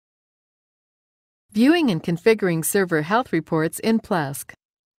Viewing and configuring server health reports in Plesk.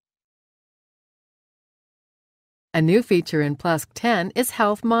 A new feature in Plesk 10 is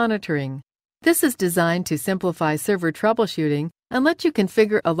health monitoring. This is designed to simplify server troubleshooting and let you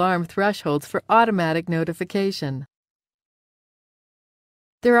configure alarm thresholds for automatic notification.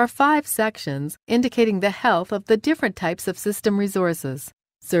 There are 5 sections indicating the health of the different types of system resources: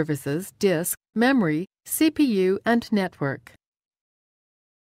 services, disk, memory, CPU, and network.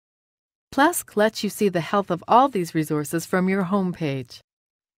 Plesk lets you see the health of all these resources from your home page.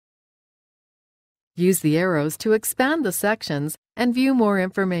 Use the arrows to expand the sections and view more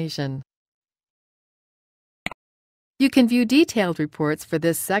information. You can view detailed reports for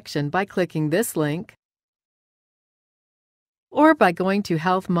this section by clicking this link or by going to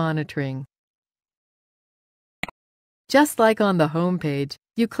Health Monitoring. Just like on the home page,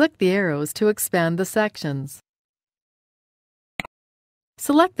 you click the arrows to expand the sections.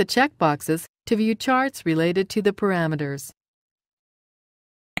 Select the checkboxes to view charts related to the parameters.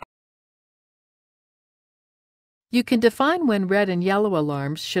 You can define when red and yellow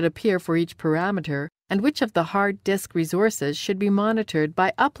alarms should appear for each parameter and which of the hard disk resources should be monitored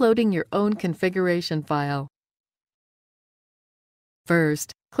by uploading your own configuration file.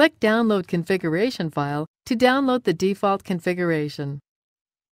 First, click Download Configuration File to download the default configuration.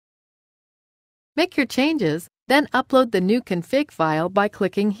 Make your changes, then upload the new config file by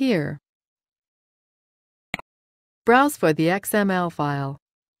clicking here. Browse for the XML file.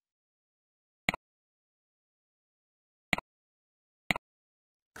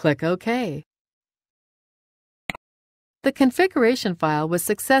 Click OK. The configuration file was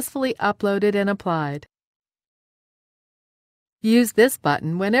successfully uploaded and applied. Use this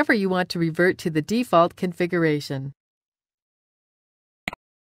button whenever you want to revert to the default configuration.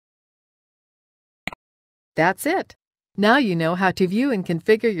 That's it! Now you know how to view and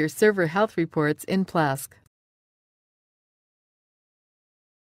configure your server health reports in Plesk.